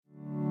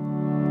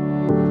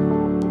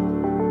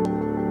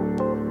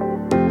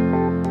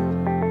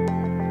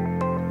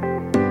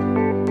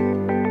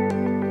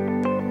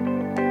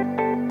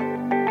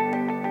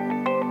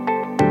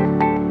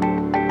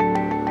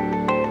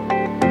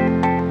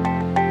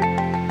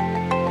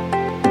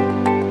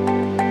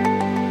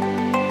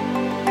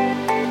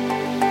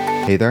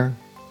Hey there,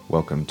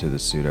 welcome to the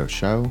Sudo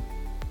Show.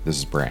 This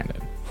is Brandon.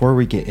 Before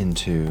we get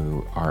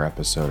into our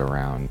episode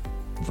around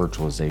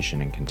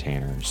virtualization and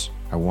containers,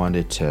 I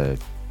wanted to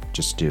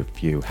just do a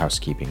few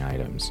housekeeping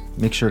items.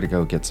 Make sure to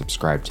go get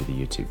subscribed to the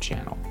YouTube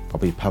channel. I'll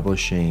be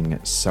publishing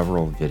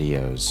several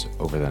videos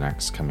over the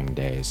next coming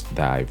days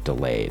that I've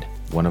delayed.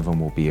 One of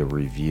them will be a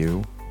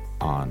review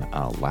on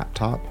a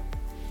laptop.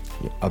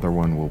 The other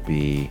one will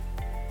be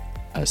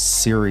a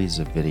series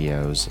of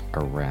videos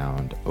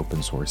around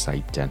open source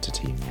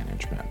identity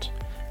management.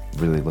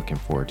 Really looking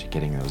forward to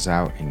getting those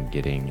out and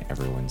getting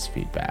everyone's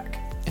feedback.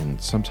 And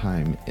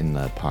sometime in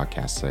the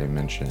podcast that I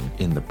mentioned,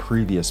 in the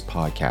previous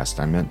podcast,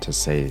 I meant to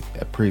say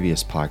a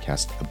previous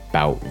podcast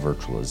about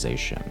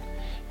virtualization.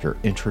 If you're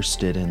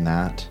interested in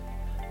that,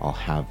 I'll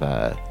have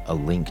a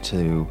link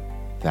to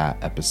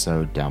that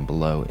episode down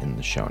below in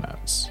the show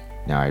notes.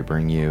 Now I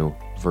bring you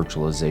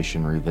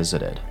Virtualization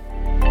Revisited.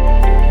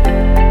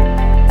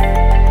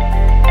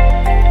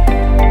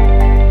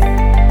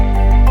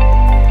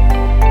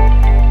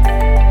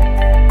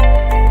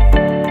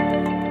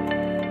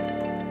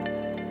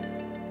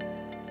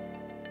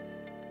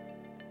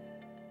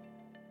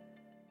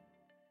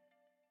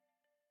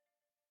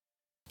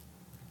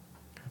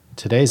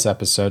 Today's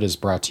episode is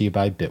brought to you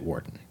by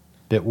Bitwarden.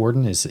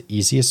 Bitwarden is the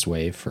easiest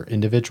way for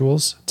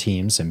individuals,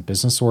 teams, and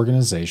business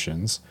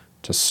organizations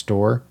to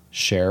store,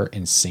 share,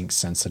 and sync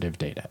sensitive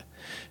data.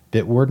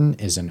 Bitwarden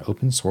is an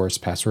open source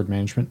password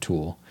management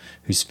tool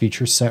whose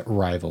feature set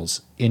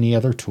rivals any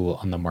other tool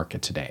on the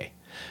market today.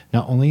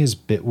 Not only is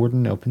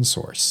Bitwarden open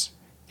source,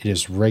 it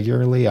is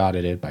regularly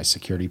audited by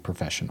security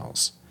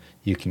professionals.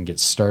 You can get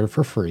started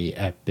for free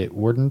at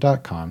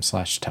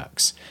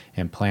bitwarden.com/tux,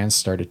 and plans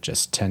start at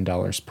just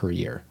 $10 per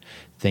year.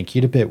 Thank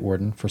you to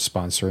Bitwarden for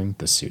sponsoring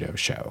the Sudo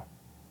Show.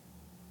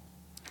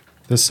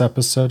 This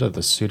episode of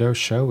the Sudo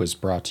Show is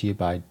brought to you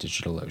by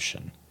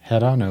DigitalOcean.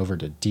 Head on over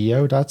to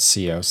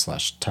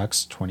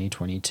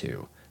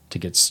do.co/tux2022 to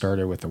get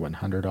started with a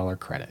 $100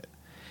 credit.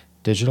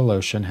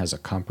 DigitalOcean has a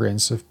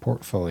comprehensive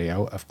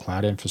portfolio of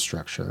cloud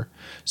infrastructure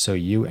so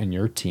you and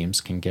your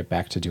teams can get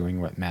back to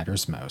doing what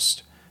matters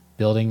most.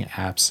 Building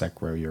apps that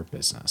grow your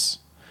business.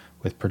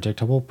 With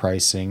predictable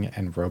pricing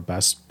and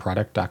robust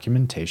product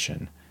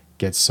documentation,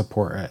 get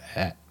support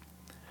at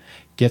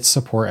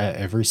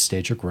every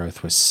stage of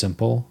growth with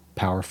simple,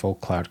 powerful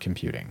cloud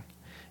computing.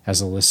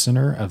 As a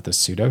listener of the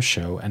Sudo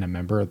Show and a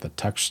member of the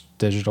Tux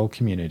Digital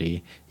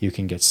community, you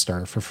can get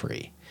started for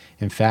free.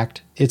 In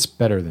fact, it's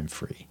better than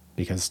free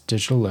because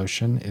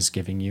DigitalOcean is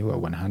giving you a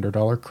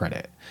 $100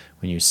 credit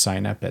when you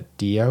sign up at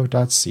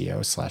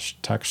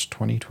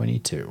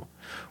do.co/tux2022.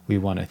 We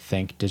want to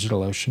thank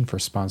DigitalOcean for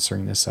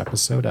sponsoring this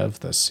episode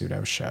of The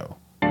Sudo Show.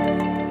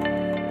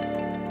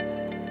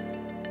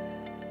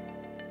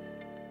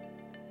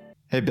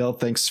 Hey, Bill,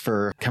 thanks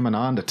for coming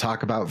on to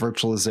talk about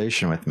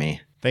virtualization with me.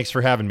 Thanks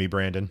for having me,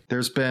 Brandon.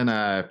 There's been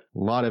a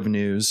lot of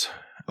news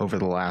over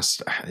the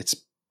last, it's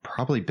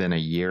probably been a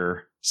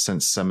year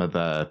since some of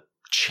the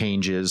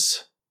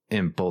changes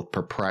in both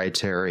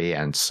proprietary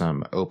and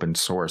some open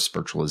source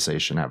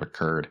virtualization have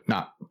occurred.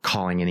 Not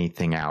calling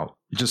anything out.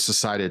 Just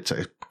decided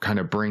to kind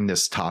of bring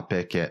this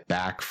topic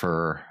back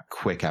for a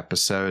quick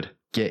episode,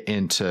 get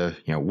into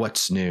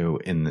what's new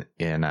in the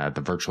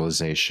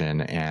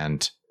virtualization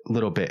and a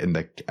little bit in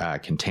the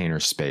container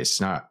space,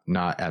 not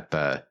at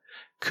the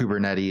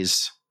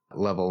Kubernetes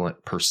level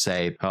per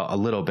se, a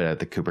little bit at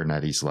the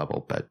Kubernetes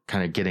level, but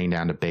kind of getting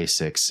down to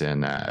basics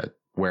and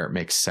where it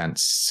makes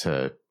sense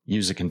to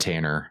use a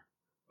container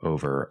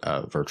over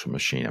a virtual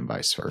machine and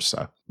vice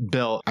versa.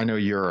 Bill, I know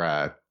you're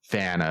a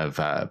fan of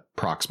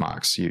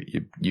Proxmox. You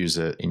use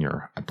it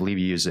I believe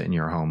you use it in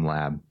your home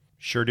lab.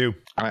 Sure do.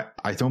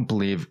 I don't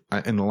believe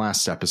in the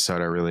last episode,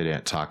 I really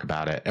didn't talk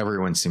about it.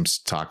 Everyone seems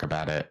to talk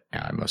about it.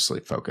 I mostly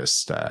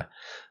focused the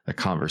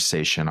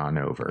conversation on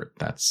Overt.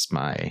 That's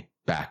my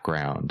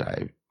background.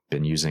 I've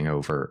been using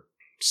Overt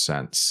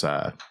since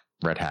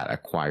Red Hat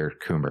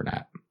acquired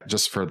Kubernetes.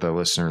 Just for the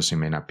listeners who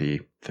may not be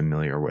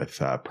familiar with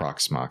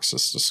Proxmox,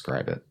 just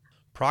describe it.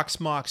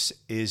 Proxmox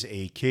is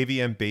a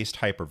KVM-based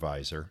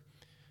hypervisor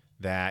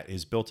that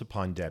is built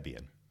upon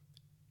Debian.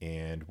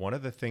 And one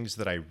of the things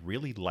that I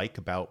really like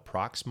about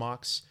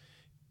Proxmox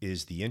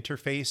is the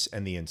interface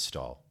and the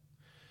install.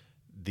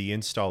 The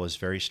install is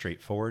very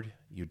straightforward.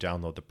 You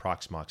download the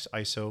Proxmox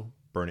ISO,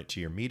 burn it to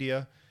your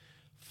media,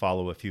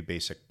 follow a few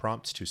basic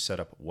prompts to set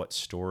up what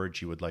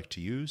storage you would like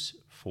to use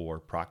for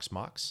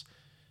Proxmox.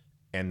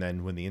 And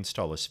then when the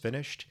install is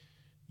finished,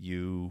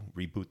 you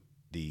reboot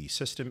the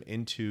system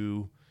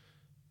into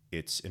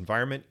its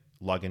environment,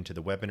 log into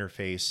the web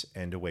interface,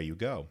 and away you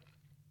go.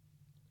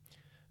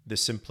 The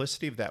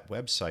simplicity of that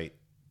website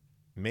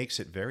makes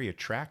it very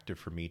attractive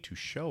for me to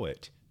show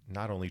it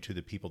not only to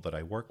the people that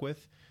I work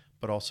with,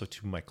 but also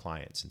to my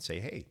clients and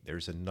say, hey,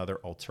 there's another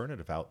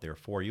alternative out there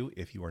for you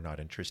if you are not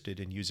interested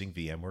in using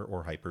VMware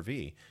or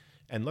Hyper-V.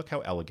 And look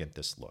how elegant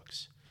this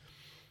looks.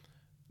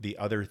 The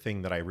other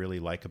thing that I really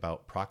like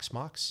about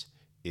Proxmox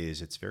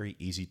is it's very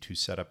easy to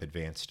set up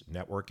advanced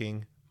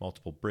networking,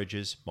 multiple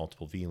bridges,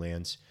 multiple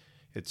VLANs.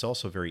 It's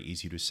also very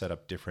easy to set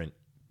up different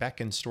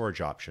backend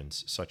storage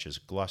options such as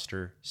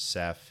Gluster,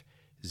 Ceph,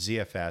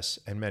 ZFS,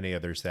 and many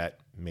others that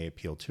may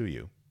appeal to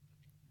you.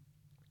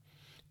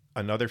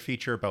 Another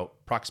feature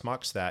about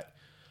Proxmox that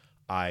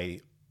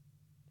I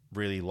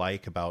really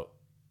like about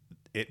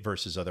it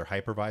versus other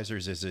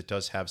hypervisors is it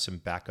does have some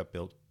backup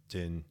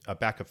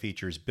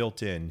features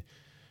built in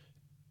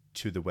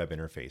to the web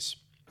interface.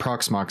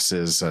 Proxmox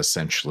is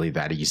essentially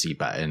that easy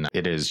button.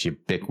 It is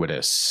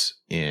ubiquitous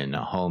in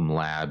home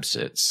labs.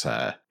 It's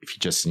if you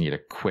just need a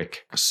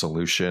quick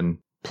solution,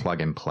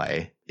 plug and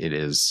play, it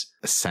is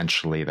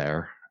essentially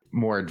there.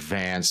 More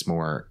advanced,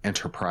 more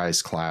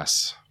enterprise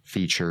class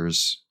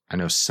features. I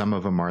know some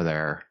of them are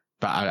there,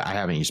 but I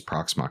haven't used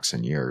Proxmox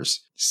in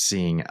years.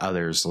 Seeing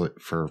others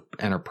for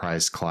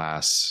enterprise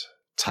class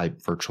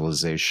type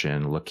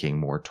virtualization looking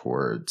more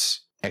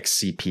towards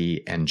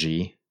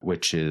XCP-ng,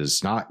 which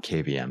is not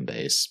KVM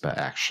based, but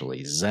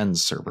actually Xen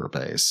server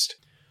based.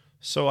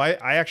 So I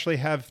actually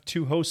have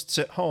two hosts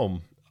at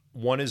home.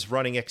 One is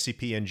running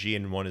XCP-ng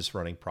and one is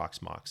running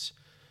Proxmox.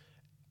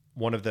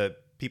 One of the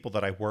people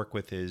that I work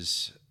with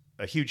is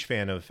a huge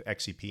fan of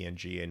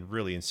XCP-ng and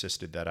really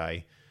insisted that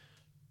I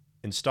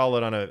install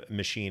it on a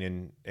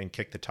machine and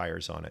kick the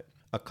tires on it.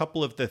 A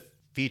couple of the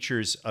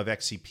features of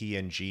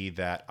XCP-ng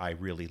that I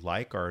really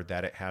like are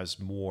that it has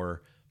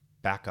more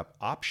backup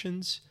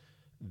options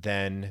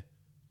than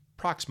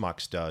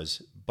Proxmox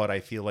does, but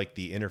I feel like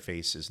the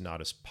interface is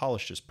not as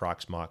polished as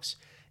Proxmox,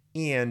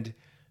 and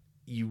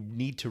you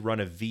need to run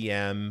a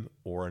VM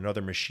or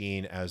another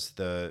machine as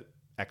the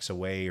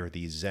XOA or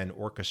the Xen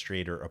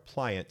orchestrator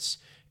appliance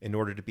in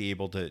order to be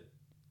able to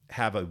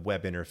have a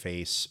web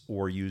interface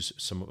or use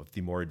some of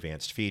the more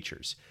advanced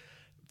features.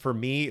 For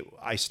me,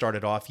 I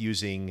started off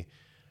using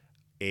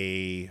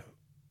a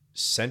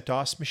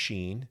CentOS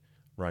machine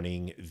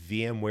running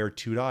VMware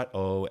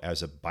 2.0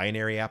 as a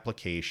binary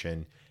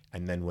application.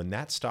 And then when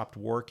that stopped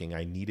working,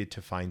 I needed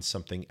to find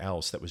something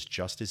else that was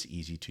just as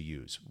easy to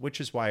use,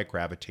 which is why I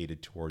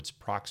gravitated towards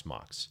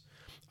Proxmox.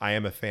 I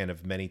am a fan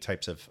of many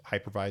types of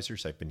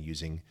hypervisors. I've been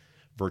using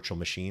virtual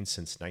machines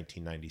since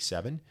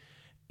 1997,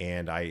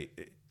 and I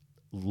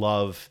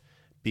love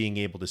being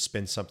able to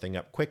spin something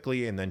up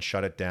quickly and then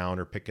shut it down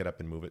or pick it up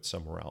and move it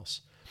somewhere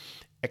else.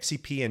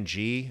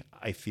 XCP-ng,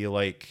 I feel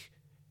like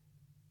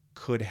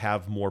could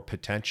have more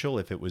potential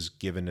if it was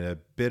given a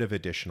bit of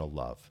additional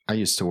love. I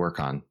used to work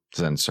on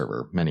Xen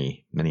server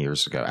many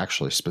years ago,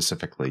 actually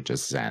specifically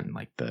just Xen,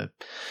 like the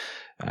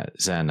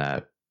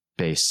Xen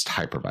based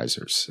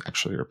hypervisors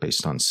actually are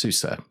based on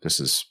SUSE. This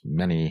is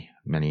many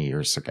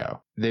years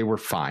ago. They were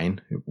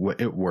fine.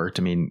 It worked.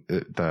 I mean,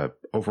 the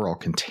overall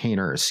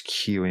container is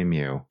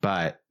QEMU,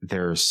 but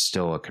there's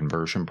still a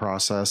conversion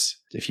process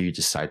if you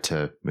decide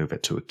to move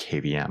it to a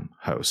KVM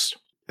host.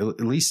 At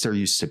least there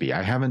used to be.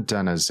 I haven't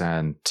done a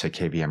Xen to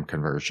KVM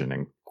conversion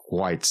in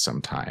quite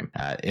some time.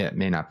 It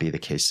may not be the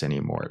case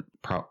anymore.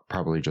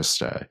 Probably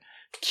just a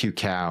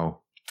QCOW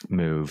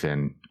move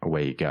and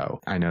away you go.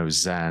 I know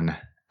Xen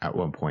at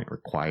one point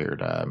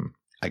required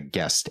a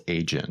guest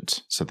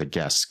agent, so the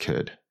guest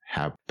could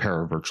have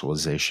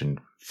paravirtualization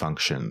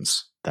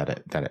functions that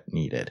it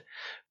needed.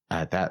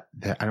 That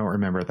I don't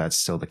remember if that's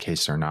still the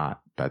case or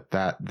not, but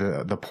that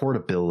the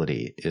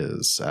portability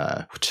is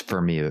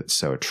for me it's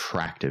so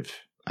attractive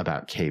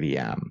about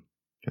KVM,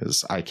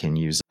 because I can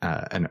use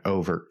an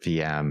overt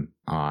VM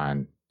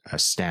on a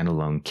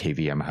standalone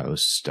KVM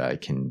host. I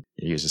can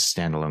use a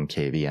standalone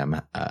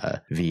KVM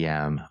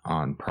VM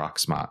on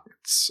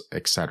Proxmox,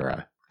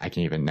 etc. I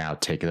can even now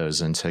take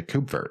those into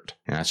KubeVirt,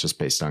 and that's just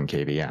based on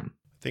KVM.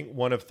 I think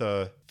one of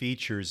the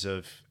features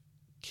of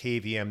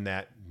KVM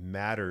that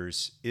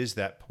matters is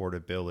that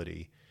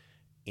portability,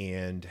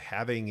 and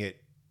having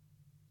it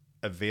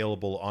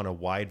available on a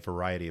wide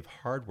variety of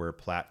hardware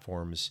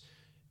platforms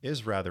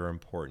is rather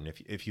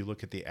important. If you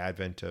look at the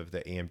advent of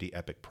the AMD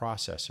EPYC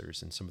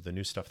processors and some of the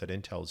new stuff that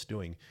Intel is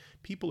doing,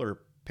 people are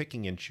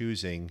picking and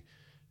choosing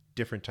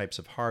different types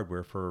of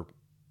hardware for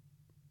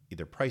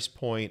either price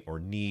point or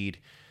need.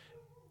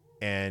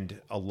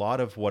 And a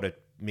lot of what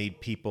it made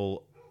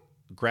people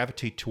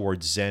gravitate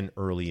towards Xen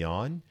early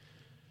on,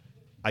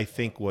 I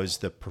think, was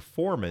the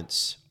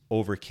performance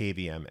over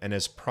KVM. And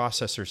as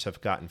processors have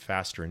gotten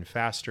faster and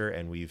faster,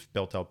 and we've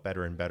built out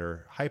better and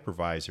better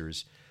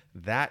hypervisors,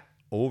 that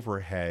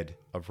overhead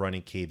of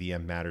running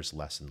KVM matters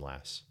less and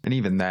less. And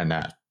even then,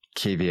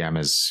 KVM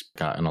has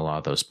gotten a lot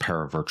of those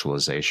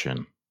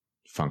paravirtualization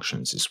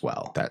functions as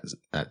well that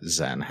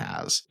Xen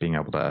has, being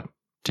able to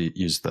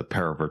use the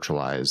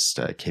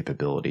paravirtualized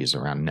capabilities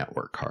around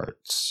network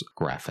cards,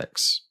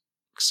 graphics,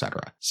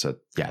 etc. So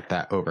yeah,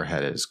 that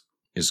overhead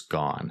is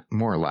gone,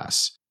 more or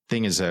less.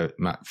 Thing is,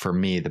 for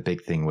me, the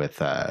big thing with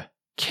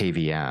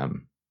KVM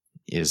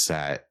is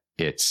that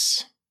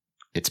it's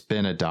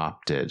been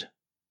adopted.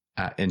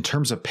 In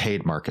terms of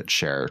paid market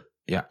share,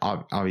 yeah,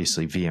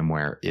 obviously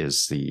VMware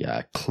is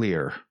the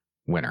clear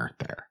winner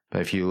there. But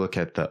if you look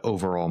at the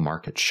overall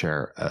market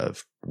share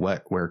of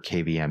where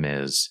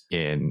KVM is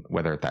in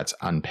whether that's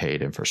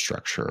unpaid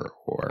infrastructure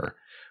or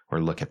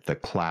look at the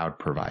cloud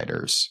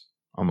providers,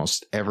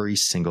 almost every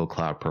single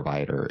cloud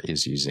provider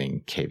is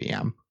using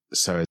KVM.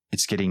 So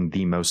it's getting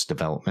the most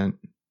development.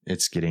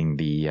 It's getting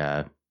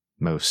the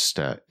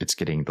it's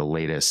getting the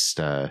latest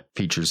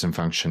features and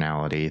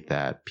functionality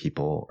that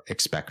people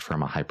expect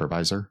from a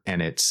hypervisor.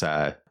 And it's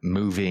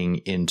moving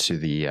into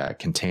the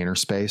container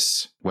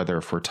space, whether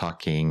if we're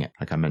talking,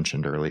 like I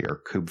mentioned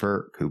earlier,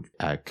 KubeVirt.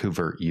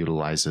 KubeVirt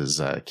utilizes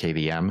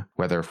KVM,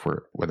 whether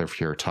if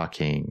you're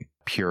talking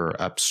pure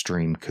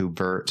upstream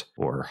KubeVirt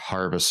or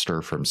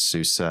Harvester from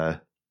SUSE,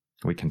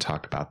 we can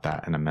talk about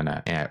that in a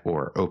minute,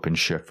 or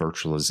OpenShift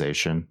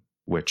virtualization,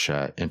 which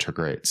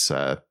integrates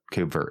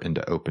KubeVirt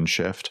into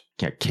OpenShift.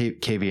 Yeah,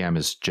 KVM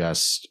has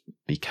just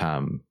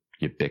become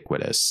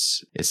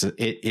ubiquitous.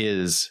 It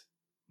is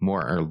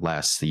more or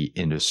less the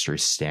industry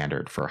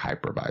standard for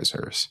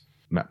hypervisors,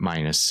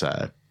 minus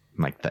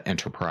like the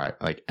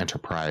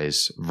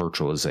enterprise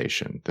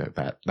virtualization.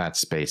 That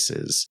space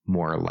is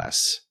more or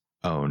less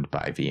owned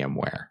by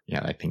VMware.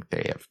 Yeah, I think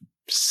they have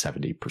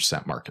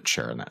 70% market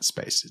share in that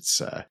space.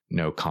 It's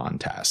no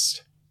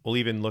contest. We'll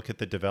even look at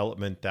the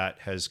development that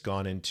has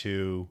gone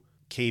into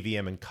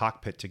KVM and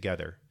Cockpit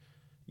together.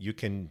 You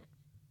can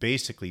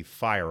basically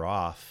fire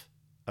off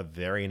a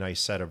very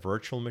nice set of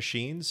virtual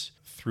machines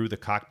through the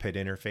Cockpit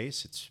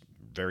interface. It's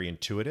very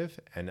intuitive.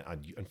 And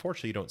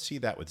unfortunately, you don't see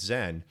that with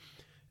Zen,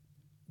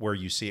 where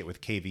you see it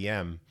with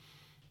KVM.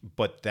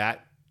 But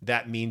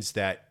that means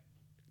that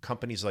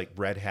companies like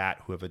Red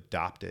Hat, who have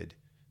adopted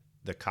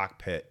the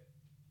Cockpit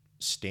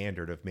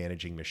standard of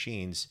managing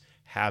machines,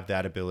 have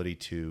that ability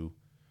to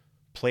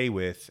play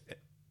with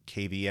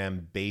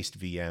KVM-based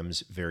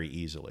VMs very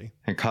easily.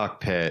 And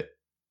Cockpit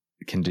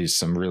can do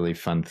some really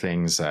fun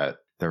things that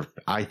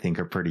I think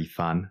are pretty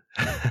fun,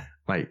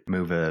 like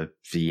move a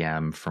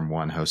VM from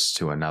one host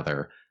to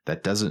another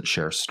that doesn't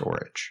share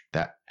storage.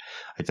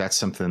 That's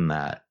something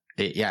that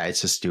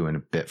it's just doing a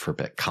bit for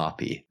bit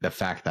copy. The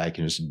fact that I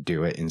can just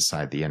do it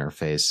inside the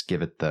interface,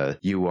 give it the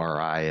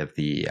URI of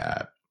the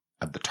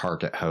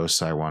target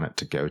host I want it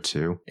to go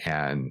to,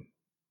 and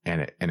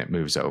it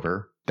moves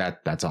over.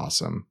 That's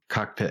awesome.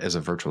 Cockpit as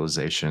a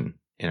virtualization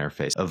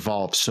interface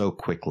evolved so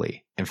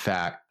quickly. In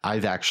fact,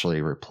 I've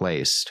actually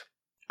replaced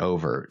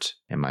Overt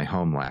in my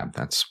home lab.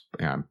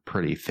 I'm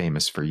pretty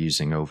famous for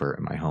using Overt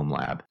in my home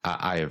lab.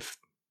 I have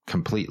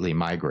completely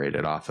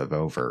migrated off of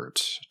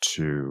Overt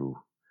to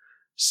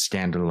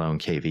standalone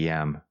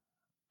KVM,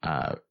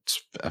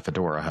 a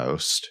Fedora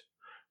host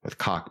with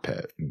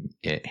Cockpit.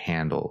 It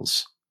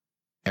handles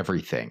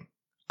everything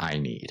I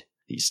need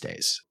these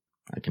days.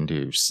 I can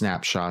do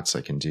snapshots.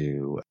 I can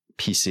do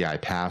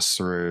PCI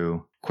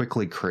pass-through,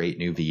 quickly create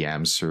new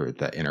VMs through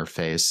the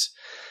interface,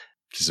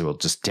 because it will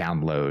just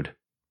download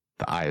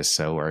the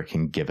ISO, or I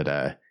can give it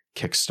a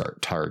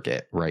kickstart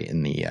target right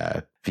in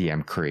the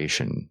VM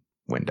creation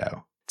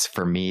window.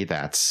 For me,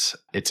 it's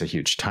a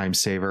huge time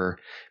saver,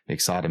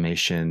 makes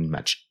automation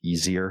much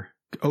easier.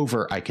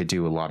 Overt, I could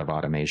do a lot of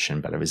automation,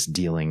 but I was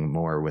dealing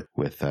more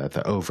with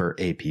the Overt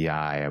API.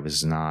 I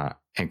was not,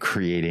 and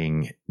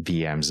creating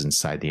VMs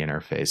inside the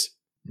interface,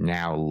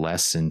 now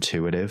less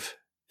intuitive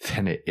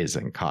than it is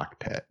in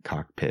Cockpit.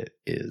 Cockpit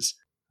is,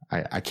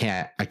 I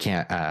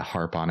can't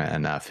harp on it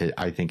enough.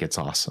 I think it's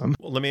awesome.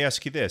 Well, let me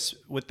ask you this.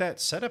 With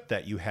that setup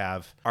that you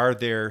have, are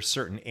there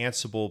certain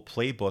Ansible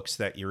playbooks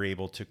that you're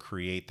able to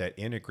create that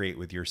integrate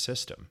with your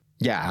system?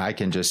 Yeah, I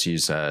can just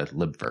use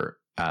libvirt.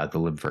 The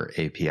libvirt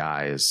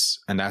APIs,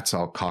 and that's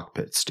all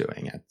Cockpit's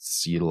doing.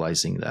 It's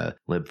utilizing the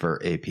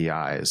libvirt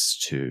APIs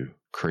to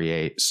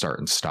create, start,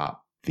 and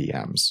stop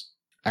VMs.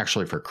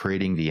 Actually, for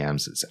creating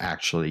VMs, it's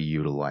actually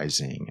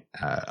utilizing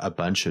a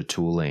bunch of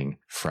tooling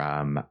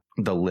from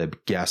the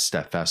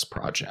libguestfs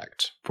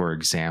project. For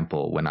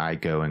example, when I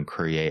go and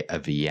create a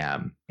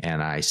VM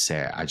and I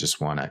say I just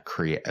want to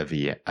create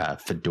a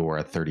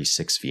Fedora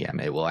 36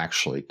 VM, it will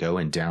actually go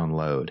and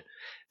download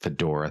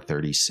Fedora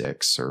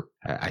 36, or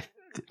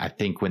I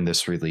think when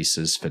this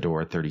releases,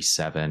 Fedora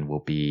 37 will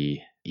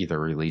be either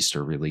released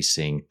or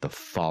releasing the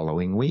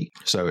following week.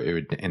 So it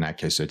would, in that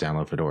case, it would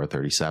download Fedora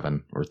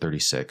 37 or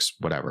 36,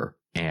 whatever,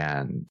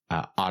 and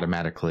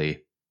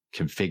automatically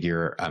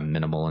configure a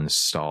minimal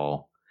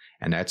install.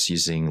 And that's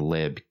using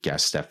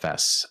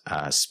libguestfs,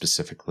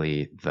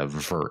 specifically the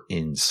virt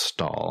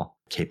install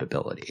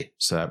capability.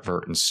 So that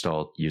virt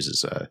install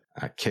uses a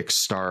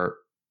kickstart.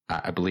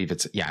 I believe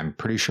I'm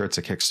pretty sure it's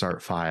a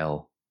kickstart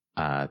file.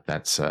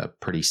 That's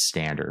pretty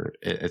standard.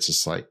 It's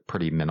just like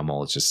pretty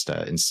minimal. It just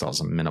installs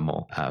a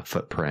minimal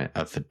footprint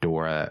of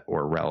Fedora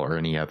or RHEL or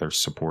any other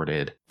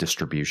supported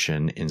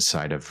distribution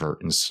inside of virt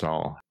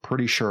install.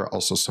 Pretty sure it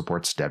also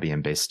supports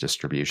Debian-based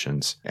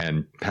distributions,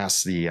 and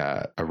pass the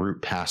a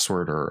root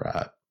password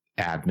or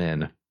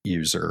admin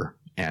user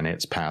and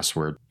its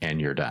password, and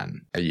you're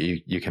done.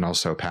 You can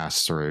also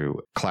pass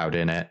through Cloud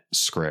Init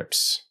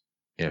scripts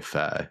if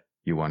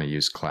you want to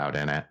use Cloud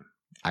Init.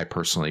 I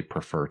personally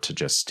prefer to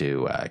just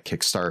do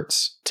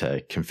kickstarts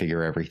to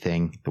configure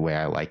everything the way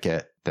I like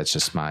it. That's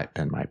just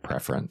been my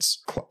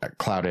preference.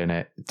 Cloud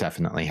Init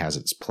definitely has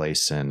its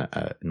place in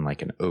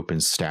like an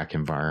OpenStack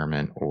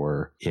environment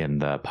or in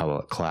the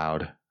public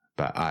cloud,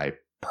 but I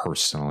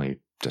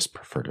personally just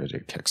prefer to do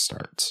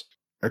kickstarts.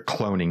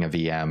 Cloning a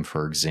VM,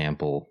 for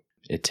example,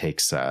 it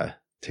takes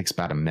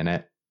about a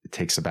minute. It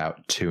takes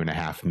about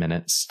 2.5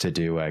 minutes to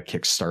do a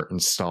Kickstart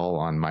install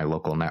on my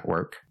local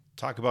network.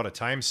 Talk about a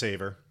time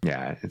saver.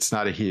 Yeah, it's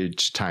not a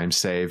huge time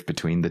save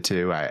between the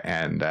two.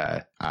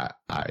 I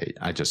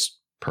just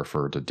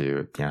prefer to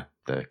do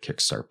the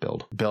Kickstart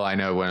build. Bill, I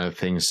know one of the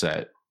things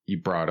that you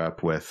brought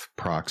up with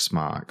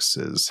Proxmox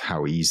is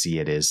how easy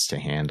it is to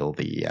handle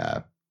the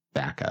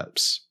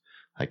backups.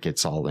 Like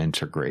it's all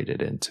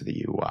integrated into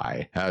the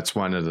UI. That's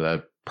one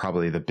of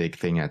probably the big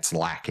thing that's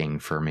lacking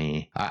for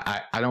me.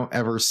 I don't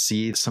ever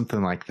see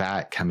something like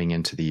that coming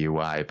into the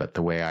UI, but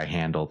the way I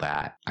handle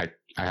that, I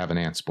have an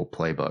Ansible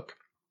playbook.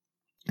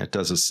 It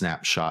does a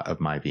snapshot of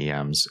my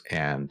VMs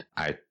and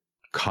I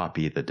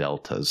copy the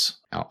deltas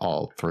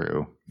all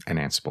through an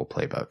Ansible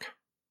playbook,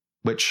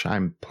 which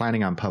I'm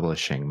planning on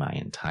publishing my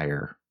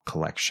entire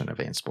collection of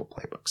Ansible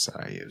playbooks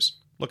that I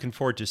use. Looking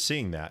forward to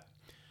seeing that.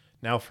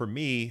 Now for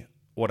me,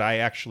 what I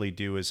actually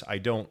do is I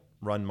don't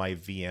run my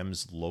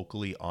VMs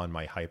locally on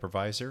my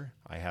hypervisor.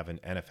 I have an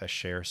NFS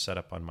share set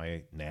up on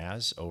my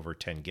NAS over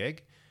 10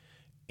 gig,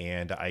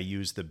 and I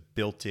use the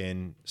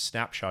built-in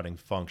snapshotting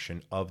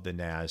function of the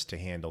NAS to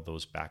handle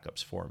those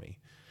backups for me.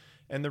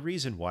 And the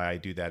reason why I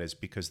do that is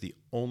because the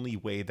only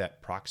way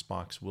that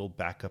Proxmox will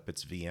back up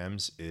its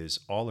VMs is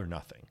all or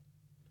nothing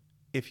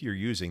if you're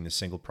using the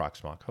single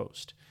Proxmox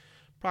host.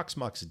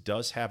 Proxmox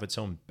does have its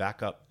own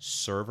backup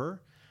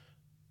server,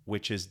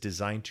 which is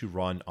designed to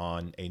run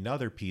on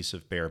another piece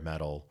of bare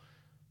metal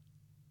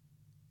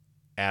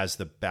as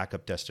the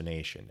backup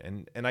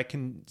destination. And I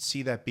can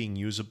see that being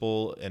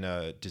usable in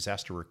a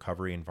disaster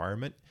recovery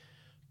environment,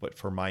 but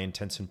for my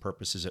intents and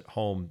purposes at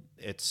home,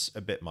 it's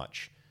a bit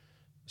much.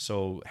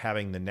 So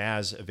having the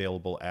NAS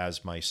available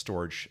as my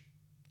storage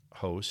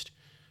host,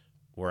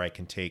 where I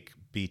can take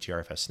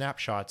BTRFS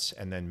snapshots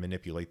and then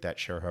manipulate that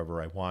share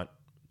however I want,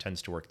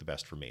 tends to work the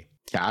best for me.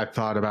 Yeah, I've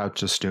thought about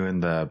just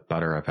doing the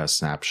ButterFS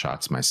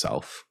snapshots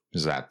myself,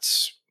 because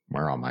that's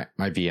where all my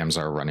VMs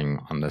are running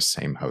on the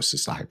same host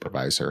as the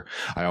hypervisor.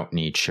 I don't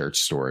need shared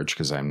storage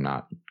because I'm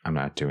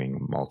not doing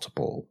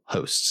multiple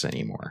hosts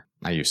anymore.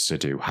 I used to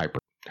do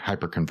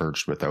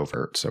hyper-converged with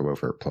Overt, so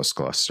Overt plus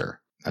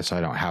Gluster. So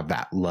I don't have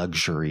that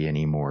luxury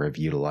anymore of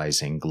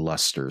utilizing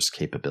Gluster's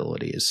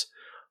capabilities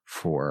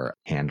for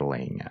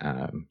handling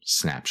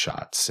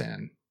snapshots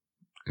and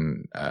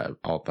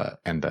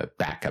the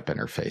backup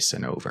interface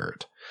in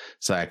Overt.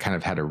 So I kind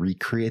of had to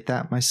recreate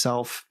that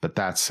myself, but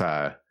that's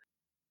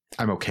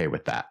I'm okay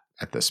with that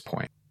at this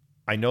point.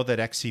 I know that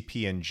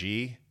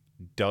XCP-ng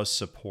does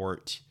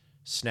support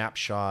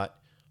snapshot,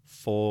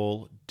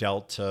 full,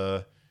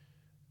 delta,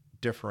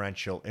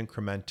 differential,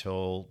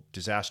 incremental,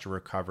 disaster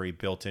recovery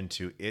built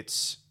into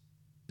its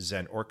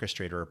Xen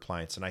Orchestrator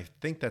appliance. And I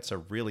think that's a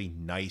really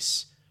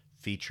nice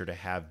feature to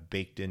have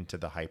baked into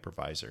the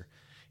hypervisor.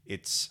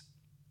 It's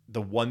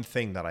the one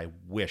thing that I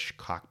wish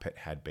Cockpit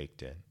had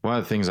baked in. One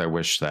of the things I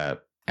wish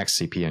that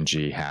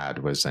XCP-ng had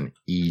was an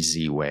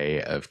easy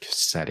way of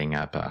setting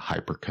up a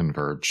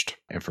hyper-converged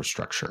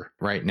infrastructure.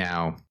 Right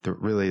now,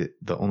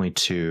 the only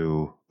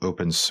two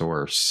open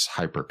source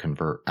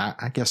hyper-convert,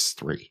 I guess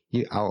three.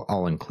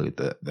 I'll include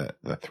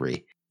the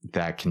three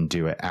that can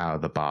do it out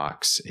of the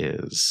box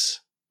is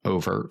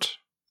Overt.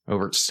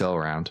 Overt's still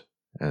around,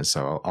 and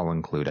so I'll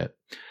include it.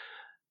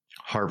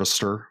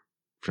 Harvester.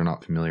 If you're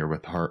not familiar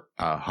with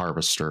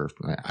Harvester,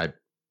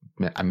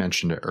 I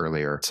mentioned it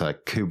earlier. It's a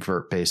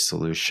KubeVirt-based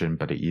solution,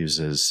 but it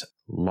uses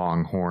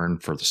Longhorn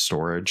for the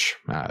storage.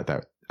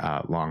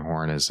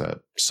 Longhorn is a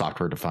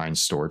software-defined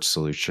storage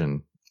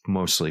solution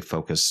mostly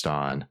focused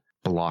on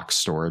block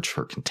storage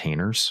for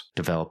containers,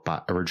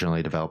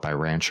 originally developed by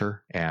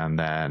Rancher, and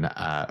then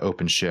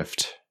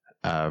OpenShift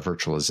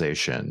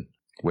virtualization,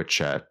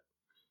 which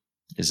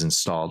is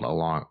installed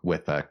along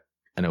with an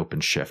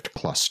OpenShift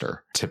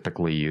cluster,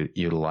 typically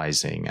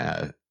utilizing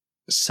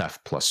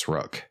Ceph plus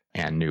Rook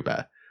and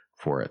Nuba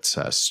for its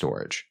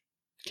storage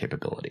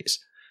capabilities,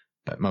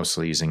 but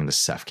mostly using the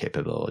Ceph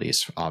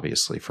capabilities,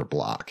 obviously, for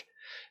block.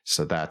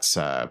 So that's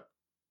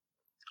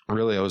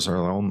really, those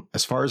are,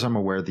 as far as I'm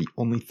aware, the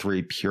only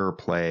three pure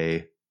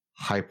play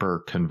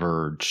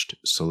hyper-converged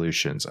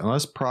solutions,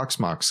 unless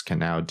Proxmox can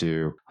now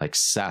do like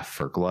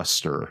Ceph or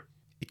Gluster.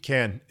 It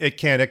can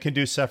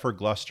do Ceph or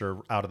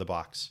Gluster out of the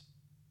box.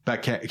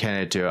 But can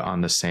it do it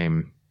on the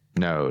same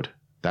node?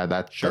 Sure.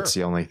 That's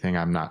the only thing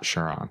I'm not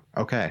sure on.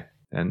 Okay.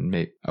 And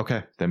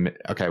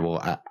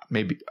well,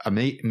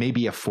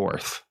 maybe a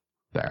fourth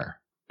there.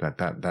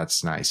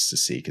 That's nice to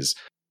see, because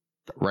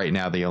right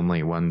now the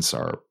only ones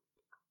are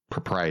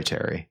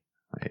proprietary.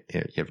 Right?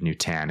 You have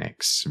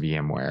Nutanix,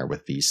 VMware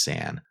with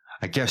vSAN.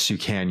 I guess you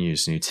can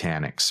use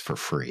Nutanix for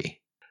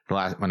free.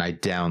 When I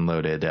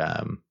downloaded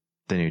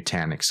the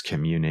Nutanix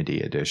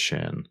Community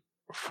Edition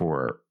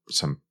for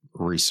some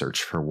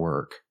research for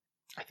work,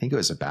 I think it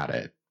was about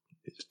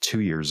 2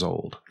 years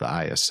old, the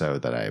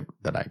ISO that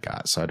I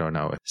got. So I don't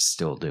know if it's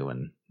still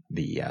doing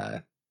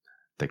the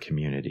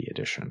Community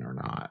Edition or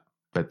not.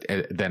 But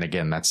then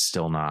again, that's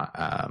still not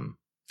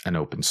an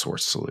open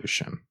source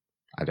solution.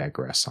 I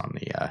digress on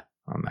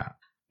that.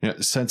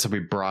 Since we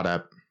brought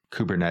up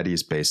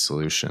Kubernetes-based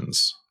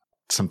solutions,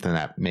 something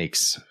that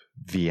makes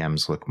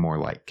VMs look more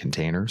like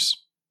containers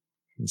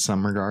in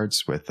some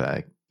regards.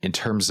 In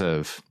terms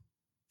of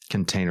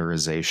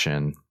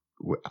containerization,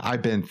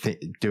 I've been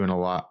doing a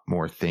lot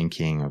more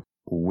thinking of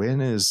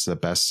when is the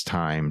best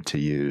time to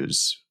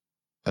use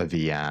a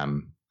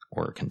VM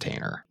or a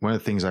container. One of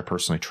the things I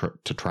personally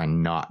try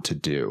not to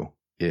do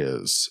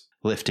is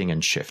lifting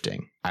and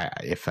shifting.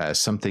 If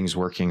something's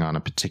working on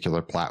a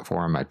particular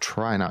platform, I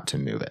try not to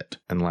move it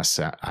unless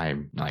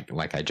I'm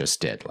like I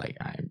just did. Like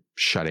I'm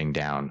shutting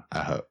down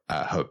a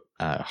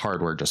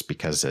hardware just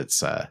because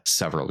it's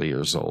several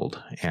years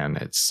old and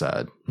it's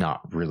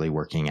not really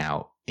working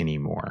out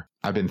anymore.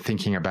 I've been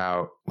thinking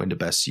about when to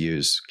best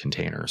use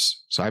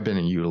containers. So I've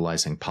been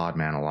utilizing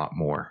Podman a lot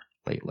more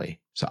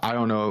lately. So I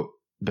don't know,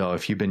 Bill,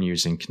 if you've been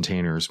using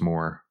containers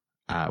more,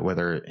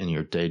 whether in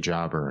your day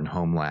job or in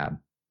home lab.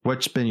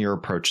 What's been your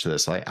approach to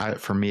this?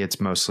 For me, it's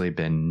mostly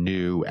been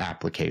new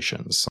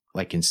applications.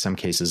 Like in some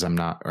cases, I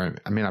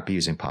may not be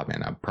using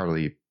Podman. I'm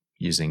probably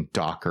using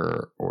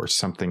Docker or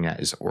something that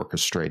is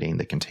orchestrating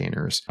the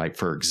containers. Like,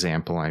 for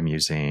example, I'm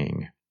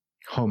using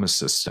Home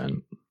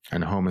Assistant,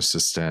 and Home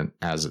Assistant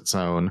has its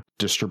own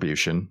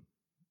distribution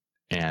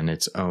and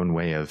its own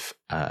way of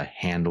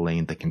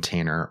handling the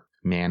container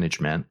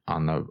management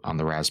on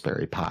the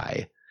Raspberry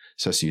Pi.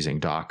 So it's using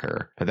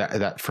Docker. But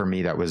that for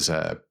me, that was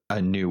a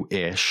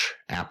new-ish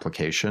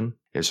application.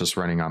 It's just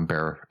running on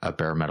a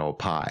bare metal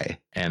Pi,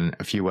 and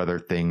a few other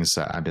things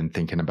that I've been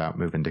thinking about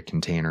moving to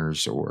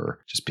containers, or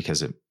just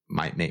because it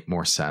might make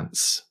more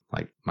sense,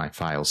 like my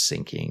file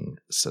syncing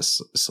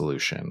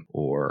solution,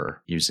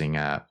 or using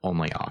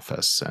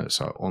OnlyOffice.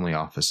 So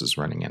OnlyOffice is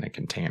running in a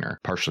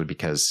container, partially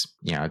because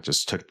I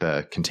just took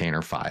the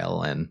container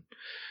file and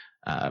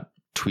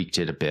tweaked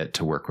it a bit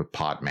to work with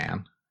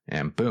Podman,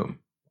 and boom,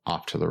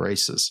 off to the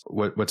races.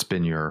 What's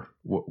been your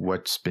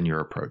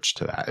approach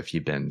to that if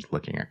you've been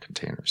looking at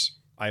containers?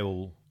 I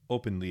will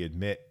openly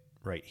admit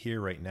right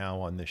here, right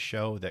now on this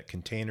show, that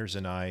containers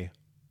and I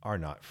are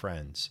not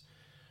friends.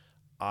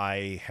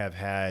 I have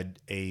had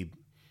a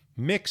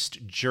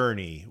mixed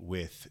journey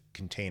with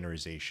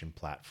containerization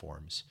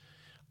platforms.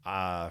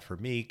 For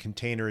me,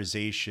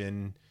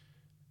 containerization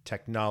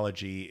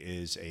technology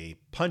is a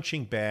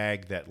punching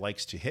bag that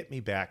likes to hit me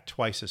back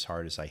twice as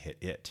hard as I hit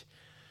it.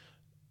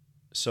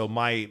 So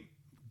my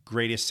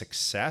greatest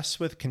success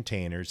with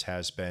containers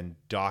has been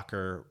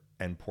Docker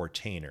and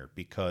Portainer,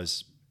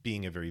 because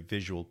being a very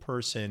visual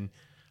person,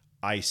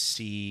 I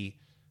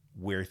see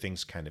where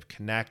things kind of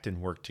connect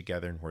and work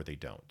together and where they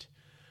don't.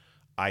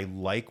 I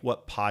like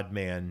what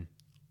Podman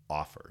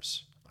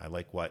offers. I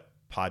like what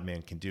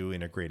Podman can do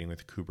integrating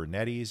with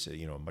Kubernetes,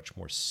 a much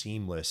more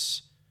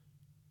seamless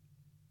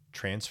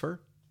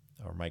transfer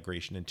or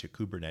migration into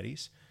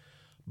Kubernetes.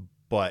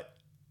 But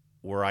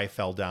where I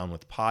fell down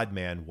with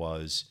Podman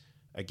was,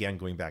 again,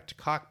 going back to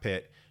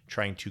Cockpit,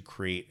 trying to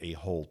create a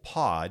whole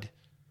pod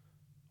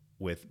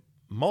with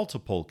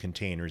multiple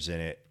containers in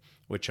it,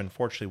 which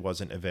unfortunately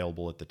wasn't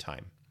available at the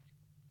time.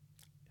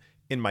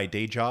 In my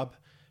day job,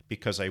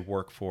 because I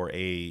work for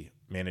a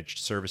managed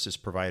services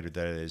provider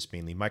that is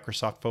mainly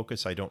Microsoft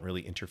focused, I don't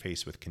really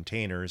interface with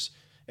containers,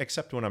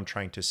 except when I'm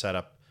trying to set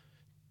up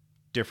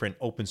different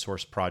open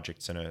source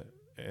projects in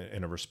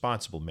a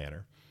responsible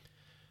manner.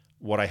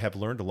 What I have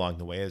learned along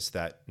the way is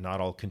that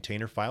not all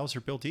container files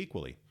are built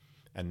equally,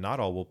 and not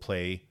all will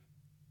play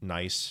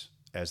nice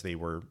as they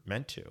were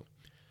meant to.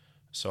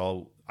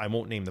 So I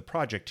won't name the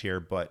project here,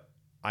 but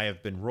I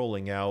have been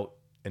rolling out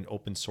an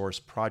open source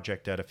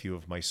project at a few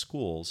of my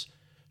schools,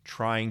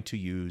 trying to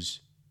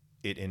use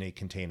it in a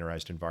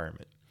containerized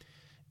environment.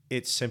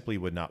 It simply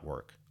would not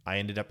work. I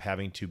ended up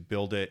having to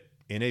build it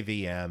in a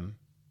VM,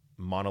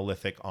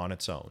 monolithic on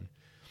its own.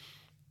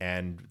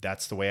 And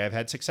that's the way I've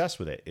had success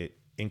with it. It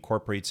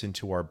incorporates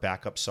into our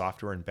backup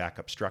software and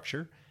backup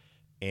structure,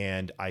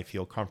 and I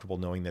feel comfortable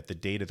knowing that the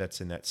data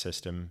that's in that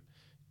system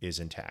is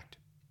intact.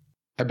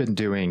 I've been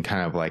doing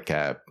kind of like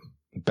a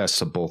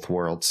best of both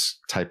worlds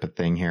type of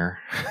thing here.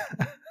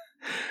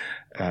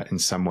 In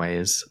some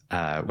ways,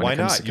 why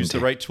not use the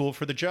right tool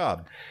for the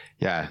job?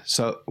 Yeah.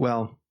 So,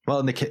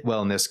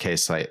 in this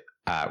case, like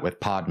with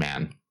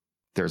Podman,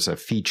 there's a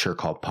feature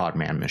called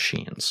Podman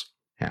Machines.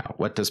 Now,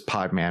 what does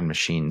Podman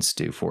Machines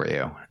do for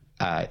you?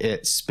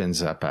 It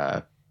spins up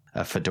a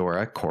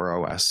Fedora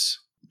CoreOS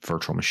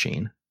virtual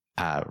machine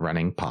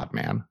running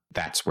Podman.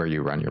 That's where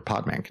you run your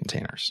Podman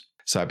containers.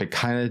 So I've been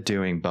kind of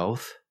doing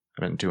both.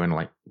 I've been doing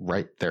like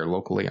right there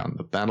locally on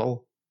the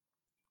Metal,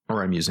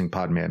 or I'm using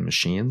Podman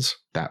Machines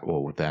that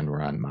will then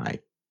run my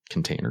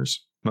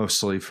containers,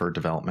 mostly for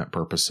development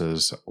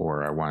purposes,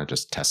 or I want to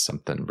just test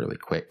something really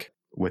quick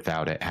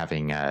without it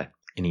having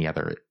any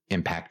other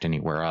impact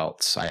anywhere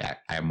else. I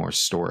have more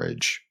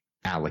storage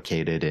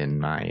allocated in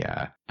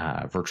my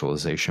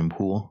virtualization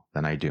pool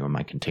than I do in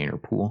my container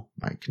pool.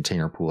 My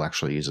container pool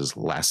actually uses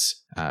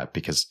less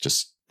because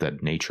just the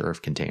nature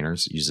of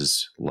containers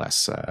uses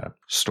less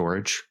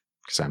storage,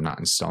 because I'm not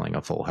installing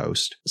a full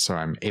host. So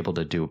I'm able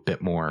to do a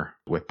bit more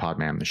with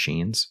Podman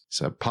Machines.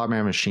 So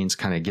Podman Machines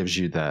kind of gives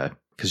you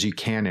because you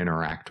can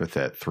interact with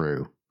it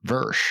through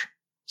Versh.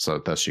 So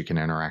thus you can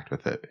interact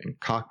with it in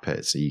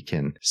Cockpit. So you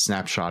can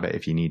snapshot it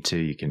if you need to.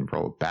 You can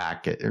roll it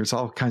back. There's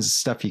all kinds of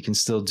stuff you can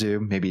still do.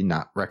 Maybe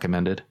not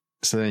recommended.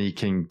 So then you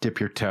can dip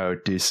your toe,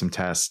 do some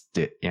tests,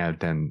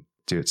 then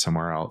do it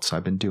somewhere else.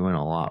 I've been doing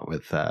a lot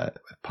with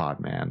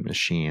Podman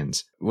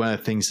machines. One of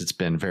the things that's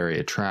been very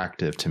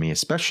attractive to me,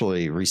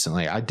 especially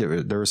recently,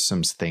 there were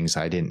some things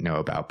I didn't know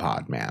about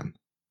Podman.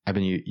 I've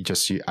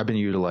been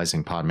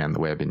utilizing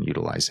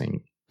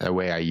Podman the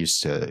way I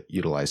used to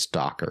utilize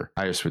Docker.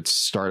 I just would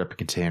start up a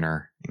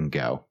container and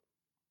go,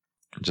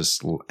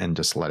 just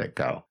let it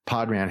go.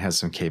 Podman has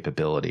some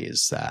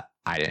capabilities that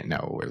I didn't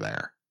know were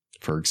there.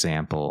 For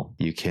example,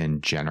 you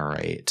can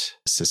generate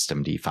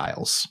systemd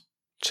files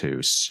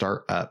to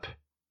start up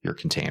your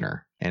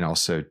container and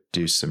also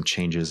do some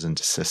changes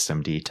into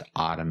systemd to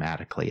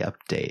automatically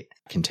update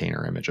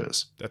container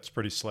images. That's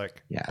pretty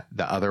slick. Yeah.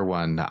 The other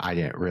one that I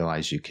didn't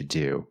realize you could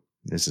do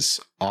is this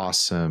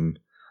awesome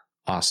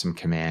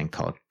command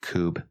called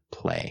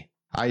kubectl.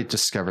 I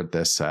discovered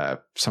this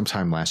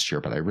sometime last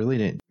year, but I really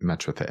didn't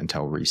mess with it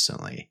until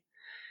recently.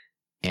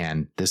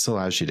 And this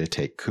allows you to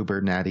take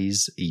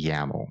Kubernetes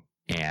YAML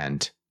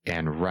and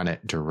run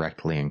it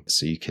directly.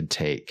 So you could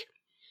take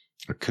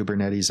a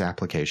Kubernetes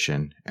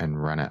application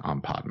and run it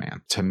on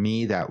Podman. To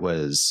me, that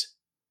was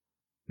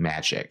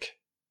magic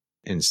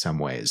in some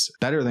ways.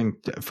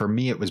 For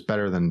me, it was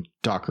better than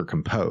Docker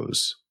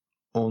Compose,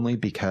 only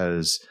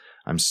because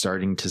I'm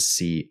starting to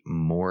see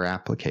more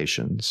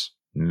applications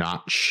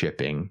not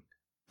shipping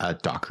a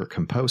Docker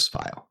Compose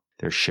file.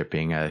 They're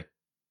shipping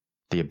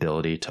the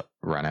ability to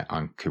run it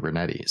on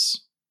Kubernetes.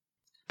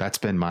 That's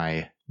been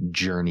my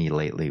journey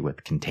lately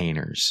with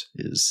containers,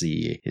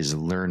 is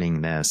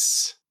learning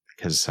this,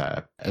 because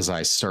as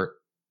I start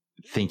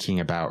thinking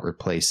about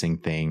replacing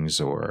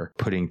things or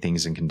putting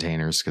things in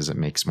containers because it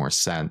makes more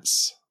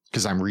sense,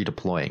 because I'm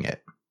redeploying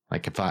it.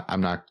 Like if I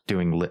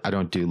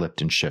don't do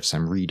lift and shifts.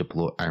 I'm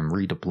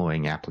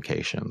redeploying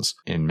applications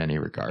in many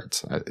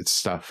regards. It's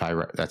stuff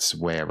that's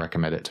the way I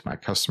recommend it to my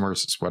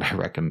customers. It's what I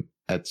recommend.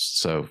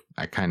 So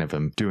I kind of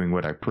am doing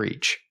what I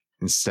preach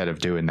instead of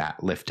doing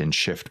that lift and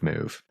shift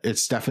move.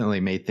 It's definitely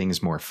made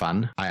things more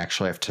fun. I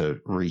actually have to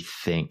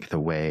rethink the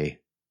way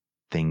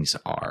things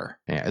are.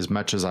 As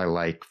much as I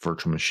like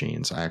virtual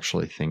machines, I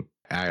actually think,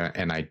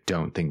 and I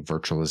don't think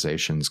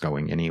virtualization is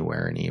going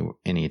anywhere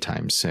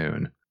anytime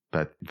soon.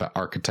 But the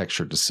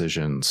architecture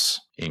decisions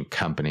in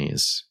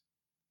companies,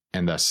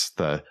 and thus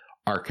the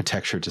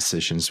architecture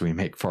decisions we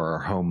make for our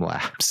home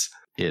labs,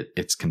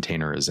 it's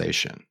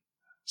containerization.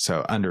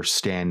 So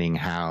understanding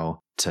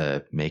how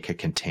to make a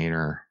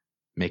containerized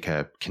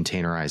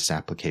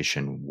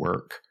application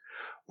work,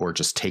 or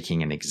just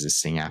taking an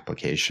existing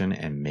application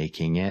and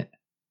making it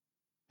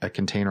a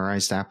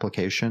containerized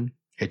application,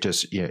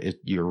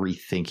 you're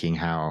rethinking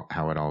how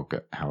it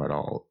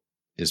all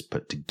is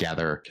put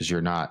together, because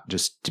you're not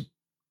just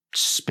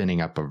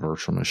spinning up a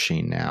virtual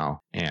machine now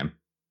and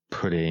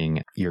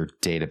putting your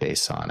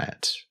database on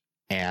it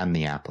and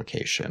the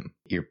application.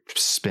 You're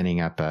spinning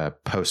up a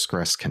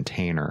Postgres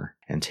container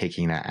and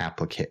taking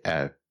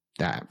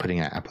putting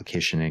that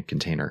application in a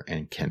container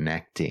and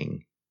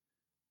connecting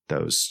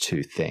those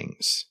two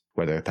things,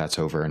 whether that's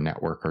over a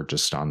network or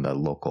just on the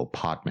local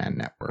Podman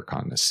network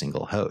on a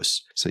single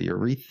host. So you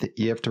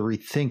have to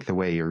rethink the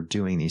way you're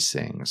doing these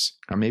things.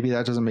 Or maybe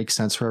that doesn't make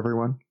sense for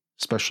everyone,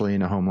 especially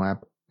in a home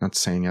lab. Not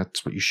saying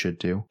that's what you should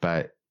do,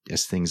 but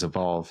as things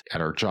evolve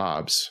at our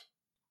jobs,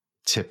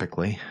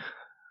 typically,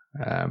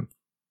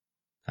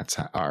 that's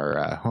how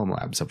our home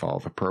labs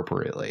evolve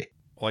appropriately.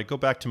 Well, I go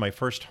back to my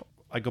first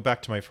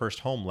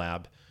home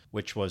lab,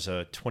 which was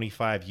a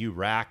 25U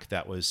rack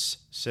that was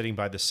sitting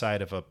by the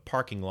side of a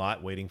parking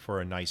lot waiting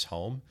for a nice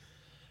home.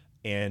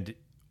 And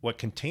what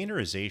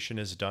containerization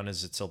has done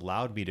is it's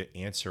allowed me to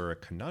answer a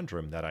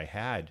conundrum that I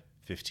had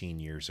 15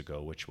 years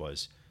ago, which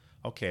was,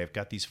 okay, I've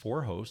got these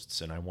 4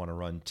 hosts and I want to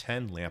run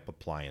 10 LAMP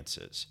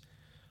appliances.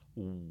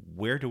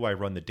 Where do I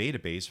run the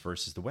database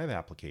versus the web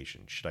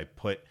application? Should I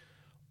put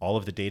all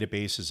of the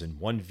databases in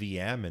one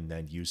VM and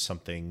then use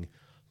something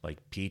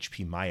like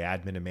PHP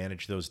MyAdmin to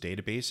manage those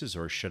databases?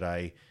 Or should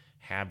I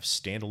have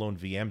standalone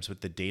VMs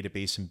with the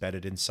database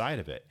embedded inside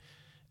of it?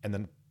 And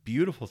the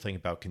beautiful thing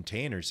about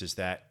containers is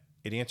that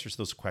it answers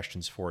those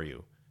questions for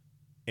you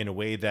in a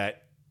way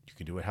that you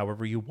can do it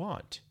however you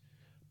want,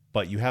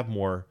 but you have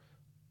more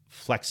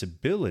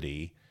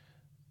flexibility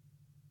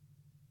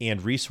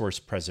and resource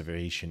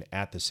preservation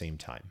at the same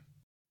time.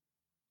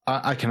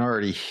 I can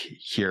already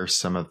hear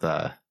some of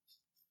the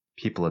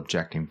people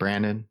objecting.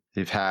 Brandon,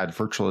 they've had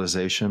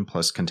virtualization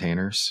plus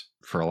containers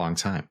for a long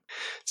time.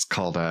 It's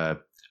called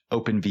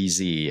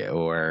OpenVZ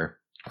or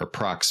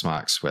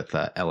Proxmox with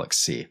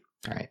LXC.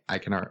 All right, I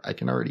can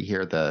already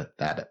hear that.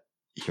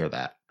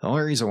 The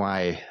only reason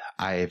why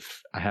I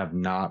have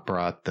not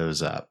brought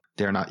those up,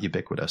 they're not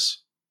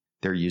ubiquitous.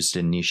 They're used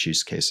in niche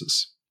use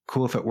cases.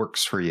 Cool if it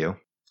works for you.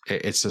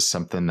 It's just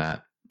something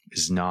that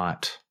is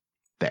not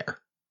there.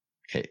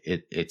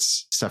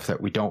 It's stuff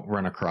that we don't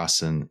run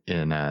across in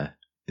the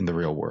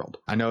real world.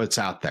 I know it's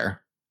out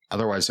there.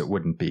 Otherwise, it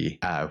wouldn't be.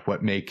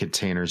 What made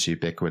containers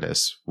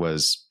ubiquitous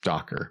was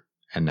Docker,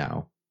 and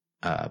now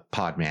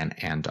Podman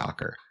and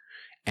Docker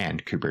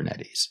and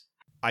Kubernetes.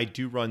 I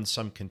do run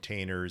some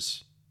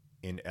containers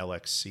in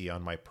LXC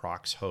on my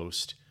Prox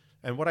host.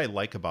 And what I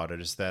like about it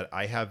is that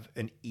I have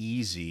an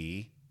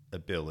easy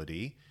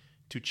ability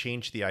to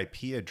change the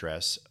IP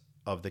address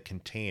of the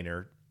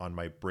container on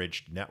my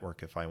bridged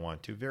network if I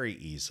want to, very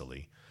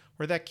easily.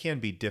 Where that can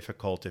be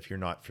difficult if you're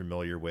not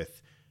familiar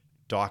with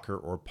Docker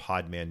or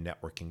Podman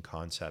networking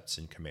concepts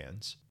and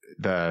commands.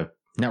 The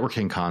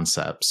networking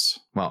concepts,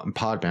 well, in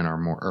Podman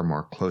are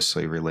more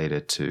closely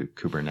related to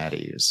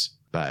Kubernetes.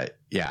 But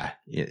yeah,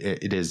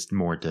 it is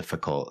more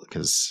difficult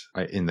because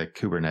in the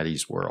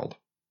Kubernetes world,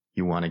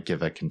 you want to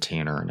give a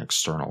container an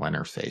external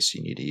interface.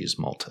 You need to use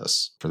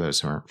Multus. For those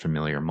who aren't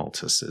familiar,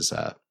 Multus is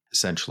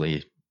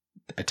essentially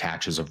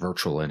attaches a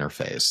virtual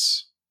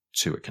interface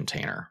to a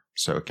container,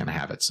 so it can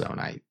have its own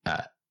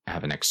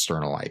have an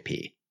external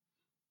IP.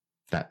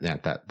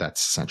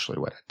 That's essentially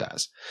what it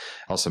does.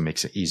 Also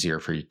makes it easier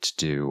for you to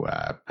do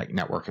like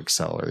network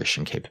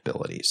acceleration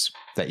capabilities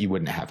that you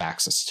wouldn't have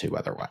access to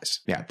otherwise.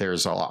 Yeah,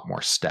 there's a lot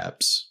more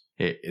steps.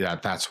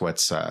 That's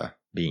what's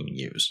being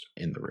used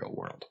in the real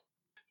world.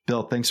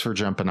 Bill, thanks for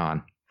jumping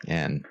on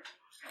and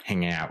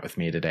hanging out with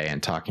me today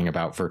and talking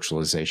about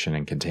virtualization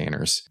and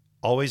containers.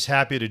 Always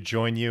happy to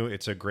join you.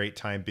 It's a great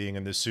time being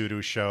in the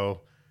Sudo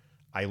show.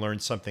 I learn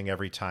something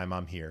every time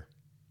I'm here.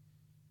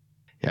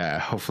 Yeah,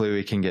 hopefully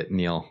we can get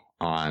Neil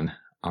on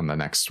the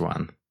next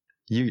one.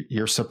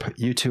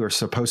 You two are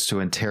supposed to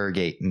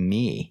interrogate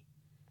me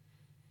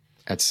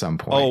at some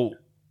point. Oh,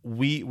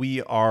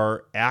 we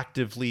are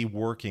actively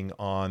working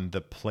on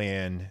the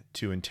plan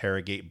to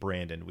interrogate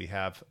Brandon. We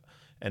have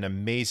an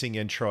amazing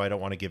intro. I don't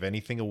want to give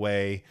anything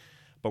away,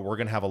 but we're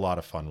going to have a lot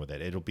of fun with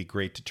it. It'll be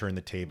great to turn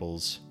the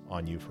tables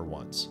on you for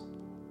once.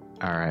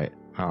 All right.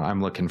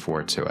 I'm looking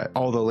forward to it.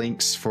 All the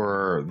links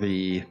for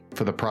the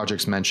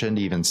projects mentioned,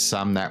 even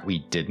some that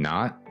we did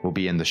not, will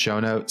be in the show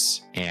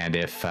notes. And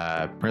if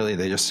really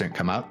they just didn't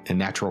come up in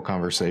natural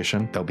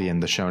conversation, they'll be in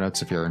the show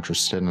notes if you're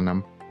interested in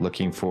them.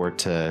 Looking forward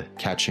to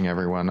catching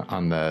everyone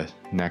on the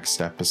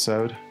next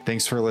episode.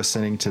 Thanks for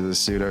listening to the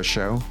Sudo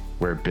Show,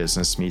 where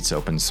business meets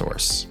open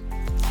source.